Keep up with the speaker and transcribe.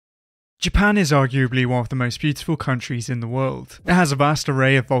Japan is arguably one of the most beautiful countries in the world. It has a vast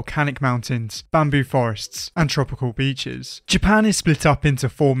array of volcanic mountains, bamboo forests, and tropical beaches. Japan is split up into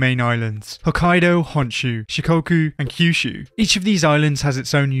 4 main islands: Hokkaido, Honshu, Shikoku, and Kyushu. Each of these islands has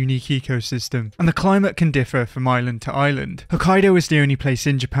its own unique ecosystem, and the climate can differ from island to island. Hokkaido is the only place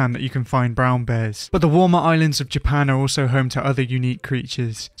in Japan that you can find brown bears, but the warmer islands of Japan are also home to other unique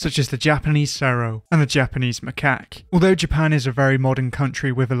creatures, such as the Japanese sero and the Japanese macaque. Although Japan is a very modern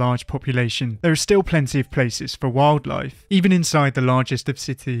country with a large population, there are still plenty of places for wildlife. Even inside the largest of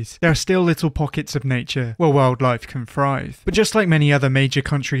cities, there are still little pockets of nature where wildlife can thrive. But just like many other major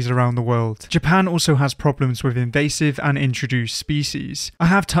countries around the world, Japan also has problems with invasive and introduced species. I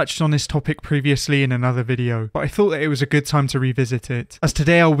have touched on this topic previously in another video, but I thought that it was a good time to revisit it, as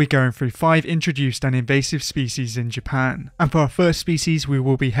today I'll be going through 5 introduced and invasive species in Japan. And for our first species, we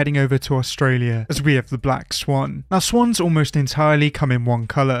will be heading over to Australia, as we have the black swan. Now, swans almost entirely come in one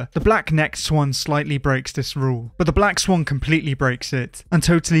colour. The black-necked swan slightly breaks this rule, but the black swan completely breaks it and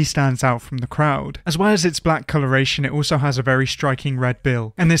totally stands out from the crowd. As well as its black coloration, it also has a very striking red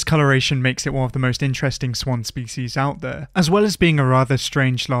bill, and this coloration makes it one of the most interesting swan species out there. As well as being a rather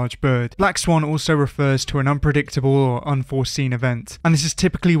strange large bird, black swan also refers to an unpredictable or unforeseen event, and this is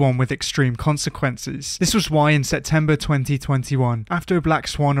typically one with extreme consequences. This was why in September 2021, after a black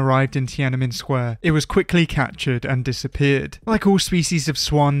swan arrived in Tiananmen Square, it was quickly captured and disappeared. Like all species of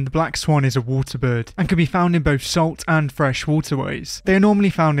swan, the black swan is a water bird and can be found in both salt and fresh waterways. They are normally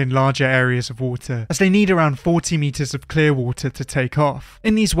found in larger areas of water, as they need around 40 meters of clear water to take off.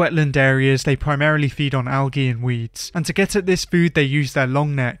 In these wetland areas, they primarily feed on algae and weeds, and to get at this food they use their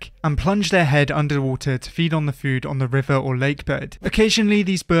long neck and plunge their head underwater to feed on the food on the river or lake bed. Occasionally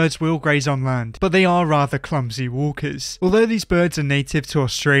these birds will graze on land, but they are rather clumsy walkers. Although these birds are native to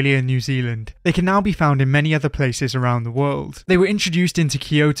Australia and New Zealand, they can now be found in many other places around the world. They were introduced into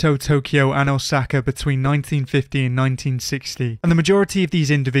Kyoto, Tokyo and Osaka between 1950 and 1960, and the majority of these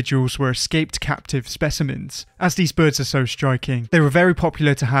individuals were escaped captive specimens. As these birds are so striking, they were very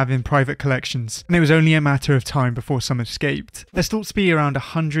popular to have in private collections, and it was only a matter of time before some escaped. There's thought to be around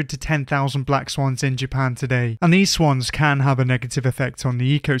 100 to 10,000 black swans in Japan today, and these swans can have a negative effect on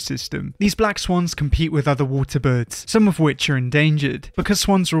the ecosystem. These black swans compete with other water birds, some of which are endangered. Because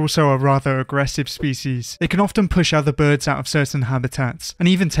swans are also a rather aggressive species, they can often push other birds out of certain habitats, and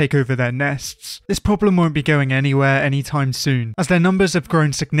even take over their nests. This problem won't be going anywhere anytime soon, as their numbers have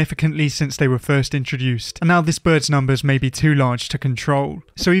grown significantly since they were first introduced, and now this bird's numbers may be too large to control.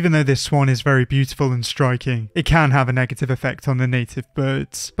 So even though this swan is very beautiful and striking, it can have a negative effect on the native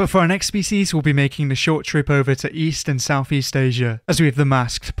birds. But for our next species, we'll be making the short trip over to East and Southeast Asia, as we have the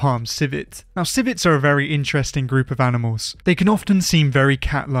masked palm civet. Now, civets are a very interesting group of animals. They can often seem very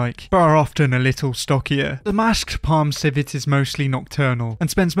cat-like, but are often a little stockier. The masked palm civet is mostly nocturnal, and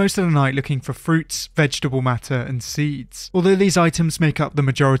spends most of the night looking for fruits, vegetable matter, and seeds. Although these items make up the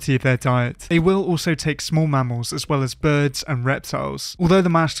majority of their diet, they will also take small mammals as well as birds and reptiles. Although the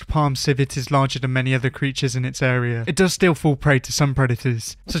masked palm civet is larger than many other creatures in its area, it does still fall prey to some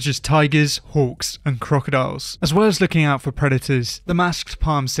predators, such as tigers, hawks, and crocodiles. As well as looking out for predators, the masked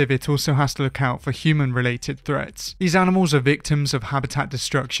palm civet also has to look out for human-related threats. These animals are victims of habitat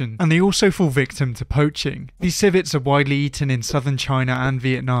destruction, and they also fall victim to poaching. These civets are widely eaten in southern China and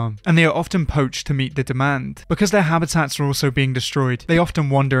Vietnam, and they are often poached to meet the demand. Because their habitats are also being destroyed, they often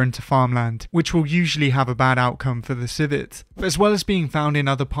wander into farmland, which will usually have a bad outcome for the civet. But as well as being found in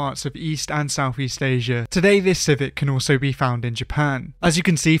other parts of East and Southeast Asia, today this civet can also be found in Japan. As you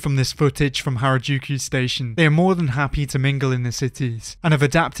can see from this footage from Harajuku Station, they are more than happy to mingle in the cities, and have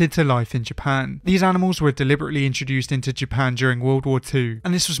adapted to life in Japan. These animals were deliberately introduced into Japan during World War II,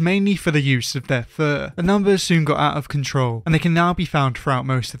 and this was mainly for the use of their fur. The numbers soon got out of control, and they can now be found throughout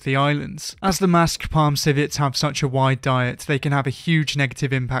most of the islands. As the masked palm civets have such a wide diet, they can have a huge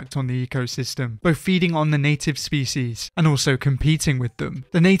negative impact on the ecosystem, both feeding on the native species and also competing with them.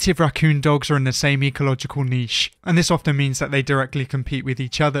 The native raccoon dogs are in the same ecological niche, and this often means that they directly compete with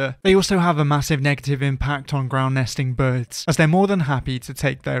each other. They also have a massive negative impact on ground nesting birds, as they're more than happy to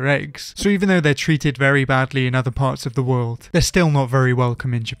take their eggs. So even though they're treated very badly in other parts of the world, they're still not very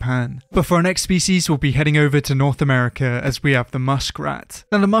welcome in Japan. But for our next species, we'll be heading over to North America, as we have the muskrat.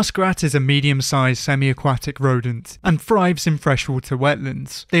 Now, the muskrat is a medium-sized semi-aquatic rodent and thrives in freshwater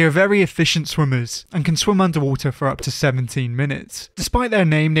wetlands. They are very efficient swimmers and can swim underwater for up to 17 minutes. Despite their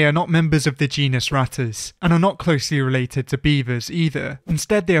name, they are not members of the genus Rattus and are not closely related to beavers either. Instead,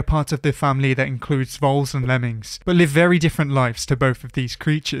 Instead, they are part of the family that includes voles and lemmings, but live very different lives to both of these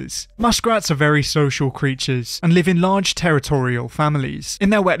creatures. Muskrats are very social creatures and live in large territorial families. In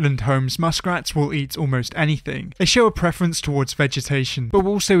their wetland homes, muskrats will eat almost anything. They show a preference towards vegetation, but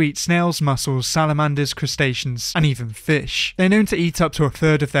will also eat snails, mussels, salamanders, crustaceans, and even fish. They're known to eat up to a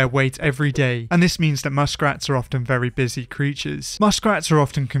third of their weight every day, and this means that muskrats are often very busy creatures. Muskrats are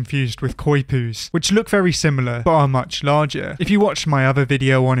often confused with koipus, which look very similar, but are much larger. If you watched my other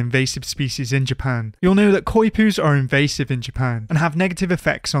video on invasive species in Japan, you'll know that koipus are invasive in Japan and have negative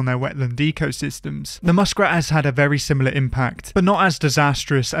effects on their wetland ecosystems. The muskrat has had a very similar impact, but not as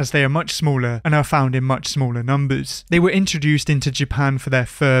disastrous as they are much smaller and are found in much smaller numbers. They were introduced into Japan for their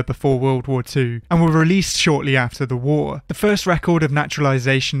fur before World War II and were released shortly after the war. The first record of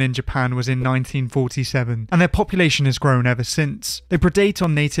naturalization in Japan was in 1947, and their population has grown ever since. They predate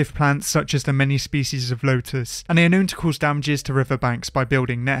on native plants such as the many species of lotus, and they are known to cause damages to riverbanks by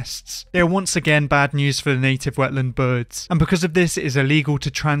building nests. They are once again bad news for the native wetland birds, and because of this it is illegal to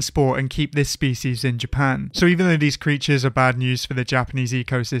transport and keep this species in Japan. So even though these creatures are bad news for the Japanese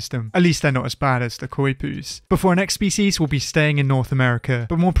ecosystem, at least they're not as bad as the koipus. But for our next species, we'll be staying in North America,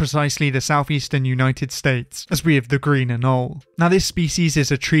 but more precisely the southeastern United States, as we have the green anole. Now this species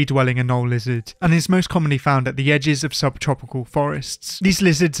is a tree-dwelling anole lizard, and is most commonly found at the edges of subtropical forests. These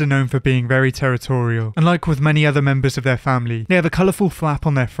lizards are known for being very territorial, and like with many other members of their family, they have a colourful flap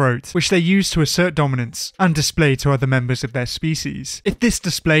on their throat, which they use to assert dominance and display to other members of their species. If this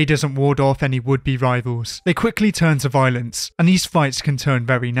display doesn't ward off any would-be rivals, they quickly turn to violence, and these fights can turn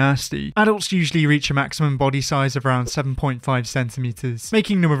very nasty. Adults usually reach a maximum body size of around 7.5 centimeters,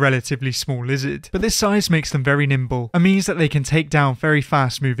 making them a relatively small lizard, but this size makes them very nimble and means that they can take down very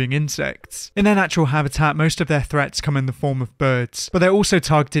fast-moving insects. In their natural habitat, most of their threats come in the form of birds, but they're also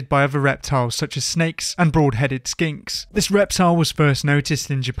targeted by other reptiles such as snakes and broad-headed skinks. This reptile was first noticed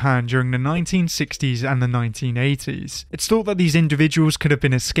in Japan during the 1960s and the 1980s. It's thought that these individuals could have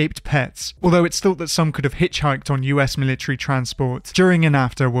been escaped pets, although it's thought that some could have hitchhiked on US military transport during and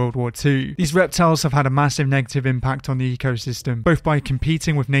after World War II. These reptiles have had a massive negative impact on the ecosystem, both by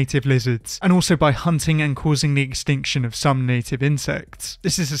competing with native lizards and also by hunting and causing the extinction of some native insects.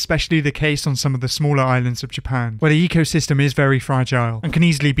 This is especially the case on some of the smaller islands of Japan, where the ecosystem is very fragile and can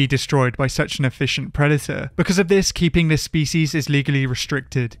easily be destroyed by such an efficient predator. Because of this, keeping this species is legally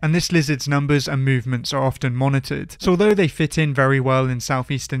restricted, and this lizard's numbers and movements are often monitored. So although they fit in very well in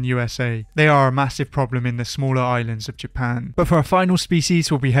southeastern USA, they are a massive problem in the smaller islands of Japan. But for our final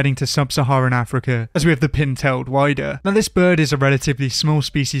species, we'll be heading to sub-Saharan Africa, as we have the pin-tailed Whydah. Now this bird is a relatively small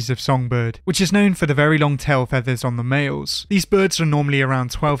species of songbird, which is known for the very long tail feathers on the males. These birds are normally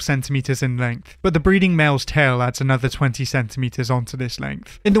around 12 centimeters in length, but the breeding male's tail adds another 20 centimeters onto this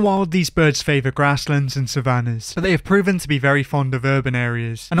length. In the wild, these birds favour grasslands and savannas, but they have proven to be very fond of urban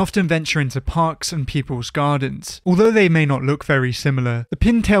areas, and often venture into parks and people's gardens. Although they may not look very similar, the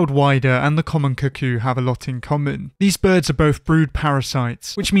pin-tailed Whydah and the common cuckoo have a lot in common. These birds are both brood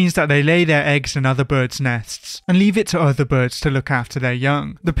parasites, which means that they lay their eggs in other birds' nests, and leave it to other birds to look after their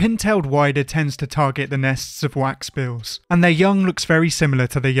young. The pin-tailed Whydah tends to target the nests of waxbills, and their young looks very similar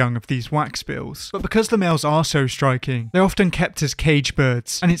to the young of these waxbills. But because the males are so striking, they're often kept as cage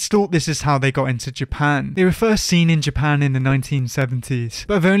birds, and it's thought this is how they got into Japan. They were first seen in Japan in the 1970s,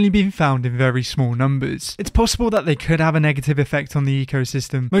 but have only been found in very small numbers. It's possible that they could have a negative effect on the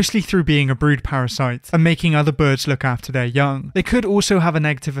ecosystem, mostly through being a brood parasite and making other birds look after their young. They could also have a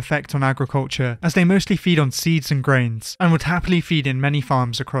negative effect on agriculture, as they mostly feed on seeds and grains, and would happily feed in many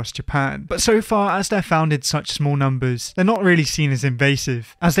farms across Japan. But so far, as they're found in such small numbers, they're not really seen as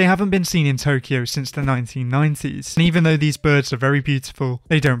invasive, as they haven't been seen in Tokyo since the 1990s, and even though these birds are very beautiful,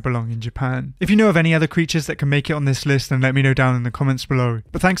 they don't belong in Japan. If you know of any other creatures that can make it on this list, then let me know down in the comments below.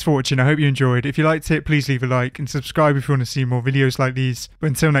 But thanks for watching, I hope you enjoyed. If you liked it, please leave a like and subscribe if you want to see more videos like these. But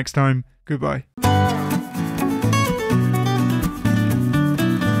until next time, goodbye.